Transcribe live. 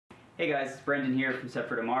Hey guys, it's Brendan here from Set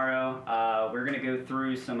for Tomorrow. We're going to go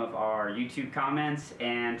through some of our YouTube comments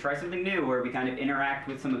and try something new where we kind of interact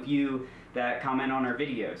with some of you that comment on our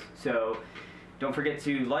videos. So don't forget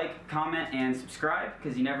to like, comment, and subscribe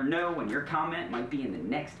because you never know when your comment might be in the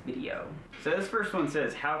next video. So this first one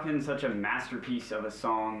says, how can such a masterpiece of a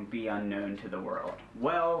song be unknown to the world?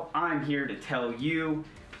 Well, I'm here to tell you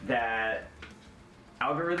that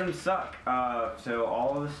algorithms suck. So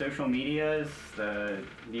all of the social medias,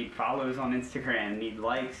 need follows on Instagram, need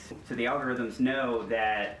likes. So the algorithms know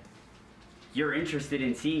that you're interested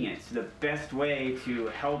in seeing it. So the best way to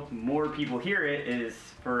help more people hear it is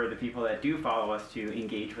for the people that do follow us to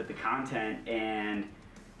engage with the content and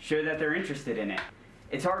show that they're interested in it.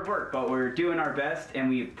 It's hard work, but we're doing our best and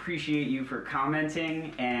we appreciate you for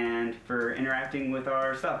commenting and for interacting with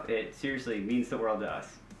our stuff. It seriously means the world to us.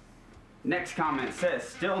 Next comment says,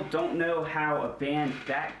 still don't know how a band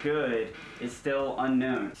that good is still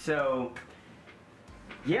unknown. So,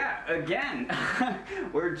 yeah, again,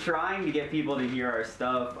 we're trying to get people to hear our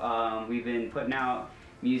stuff. We've been putting out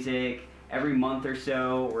music every month or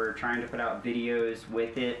so. We're trying to put out videos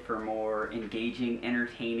with it for more engaging,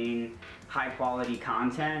 entertaining, high quality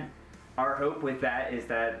content. Our hope with that is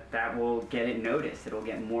that that will get it noticed. It'll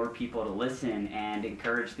get more people to listen and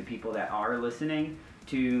encourage the people that are listening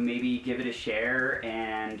to maybe give it a share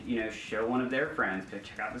and, you know, show one of their friends to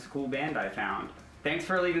check out this cool band I found. Thanks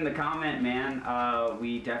for leaving the comment, man.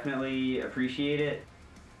 We definitely appreciate it.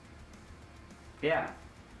 Yeah.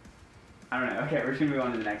 I don't know. Okay, we're just gonna move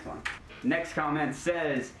on to the next one. Next comment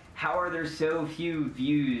says, how are there so few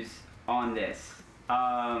views on this?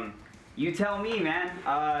 You tell me,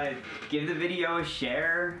 man. Give the video a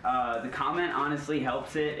share. The comment honestly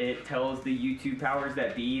helps it. It tells the YouTube powers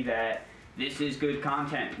that be that this is good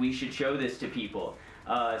content. We should show this to people.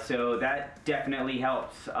 So that definitely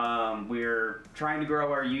helps. We're trying to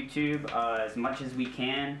grow our YouTube as much as we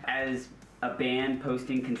can. As a band,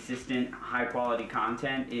 posting consistent, high quality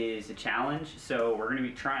content is a challenge. So we're gonna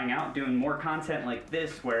be trying out doing more content like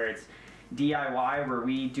this where it's DIY, where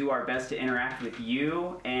we do our best to interact with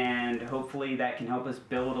you, and hopefully that can help us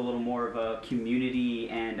build a little more of a community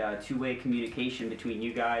and two-way communication between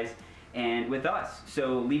you guys and with us.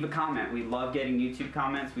 So leave a comment. We love getting YouTube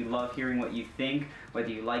comments. We love hearing what you think, whether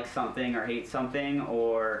you like something or hate something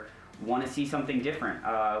or want to see something different.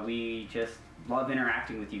 We just love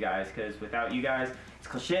interacting with you guys because without you guys, it's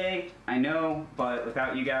cliche, I know, but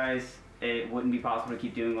without you guys, it wouldn't be possible to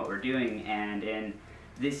keep doing what we're doing. And in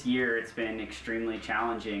this year, it's been extremely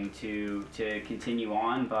challenging to continue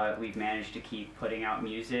on, but we've managed to keep putting out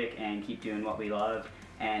music and keep doing what we love.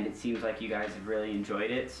 And it seems like you guys have really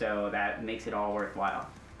enjoyed it, so that makes it all worthwhile.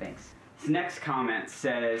 Thanks. This next comment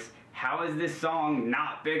says, how is this song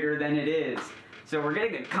not bigger than it is? So we're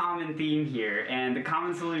getting a common theme here, and the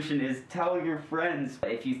common solution is tell your friends.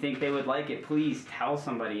 If you think they would like it, please tell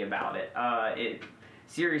somebody about it. It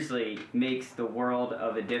seriously makes the world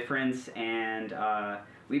of a difference, and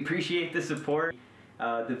we appreciate the support.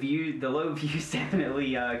 The low views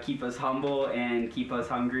definitely keep us humble and keep us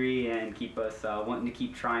hungry and keep us wanting to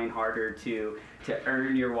keep trying harder to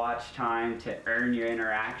earn your watch time, to earn your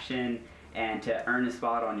interaction, and to earn a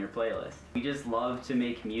spot on your playlist. We just love to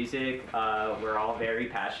make music. We're all very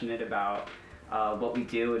passionate about what we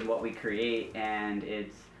do and what we create, and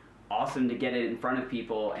it's awesome to get it in front of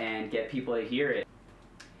people and get people to hear it.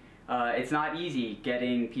 It's not easy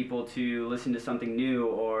getting people to listen to something new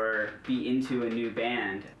or be into a new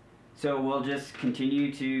band. So we'll just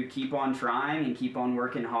continue to keep on trying and keep on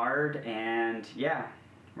working hard, and yeah,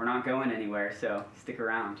 we're not going anywhere, so stick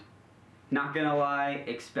around. Not gonna lie,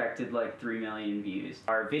 expected like 3 million views.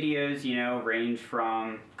 Our videos, you know, range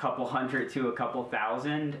from a couple hundred to a couple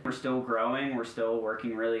thousand. We're still growing, we're still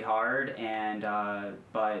working really hard, and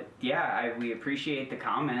but yeah, we appreciate the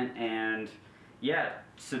comment, and yeah,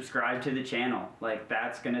 subscribe to the channel. Like,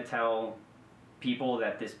 that's gonna tell people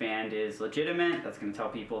that this band is legitimate, that's gonna tell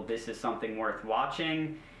people this is something worth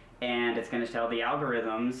watching, and it's gonna tell the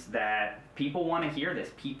algorithms that people wanna hear this,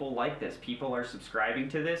 people like this, people are subscribing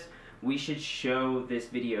to this. We should show this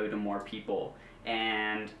video to more people.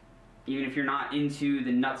 And even if you're not into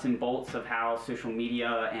the nuts and bolts of how social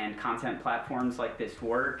media and content platforms like this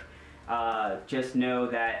work, just know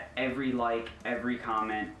that every like, every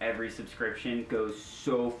comment, every subscription goes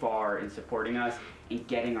so far in supporting us and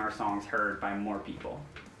getting our songs heard by more people.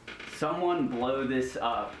 Someone blow this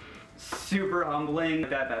up. Super humbling.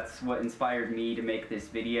 That's what inspired me to make this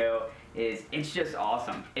video. It's just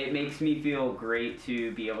awesome. It makes me feel great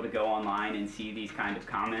to be able to go online and see these kind of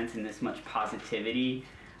comments and this much positivity.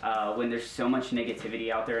 when there's so much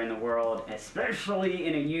negativity out there in the world, especially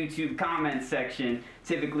in a YouTube comment section.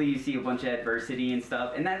 Typically you see a bunch of adversity and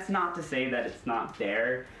stuff, and that's not to say that it's not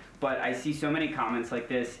there, but I see so many comments like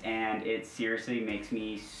this, and it seriously makes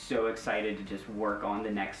me so excited to just work on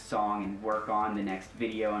the next song and work on the next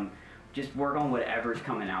video and just work on whatever's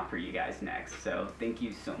coming out for you guys next. So thank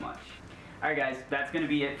you so much. Alright guys, that's going to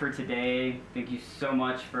be it for today. Thank you so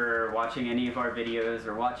much for watching any of our videos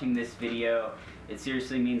or watching this video. It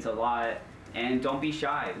seriously means a lot. And don't be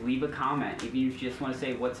shy. Leave a comment. If you just want to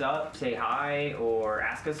say what's up, say hi, or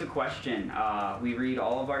ask us a question. We read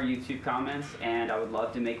all of our YouTube comments, and I would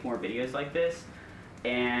love to make more videos like this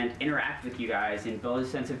and interact with you guys and build a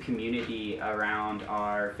sense of community around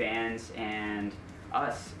our fans and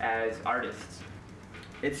us as artists.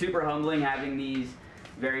 It's super humbling having these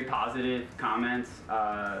very positive comments.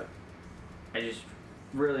 I just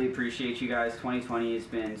really appreciate you guys. 2020 has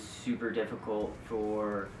been super difficult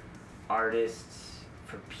for artists,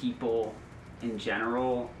 for people in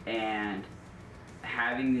general, and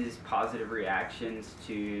having these positive reactions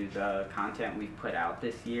to the content we've put out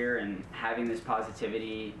this year and having this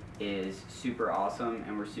positivity is super awesome,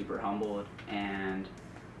 and we're super humbled and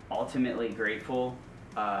ultimately grateful.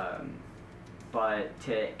 But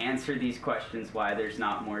to answer these questions why there's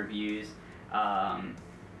not more views,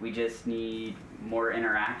 we just need more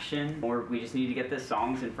interaction, or we just need to get the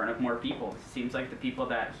songs in front of more people. It seems like the people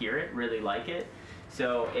that hear it really like it.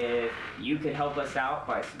 So if you could help us out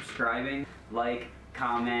by subscribing, like,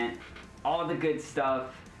 comment, all the good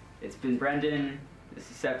stuff. It's been Brendan. This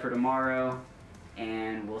is Set for Tomorrow,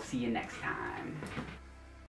 and we'll see you next time.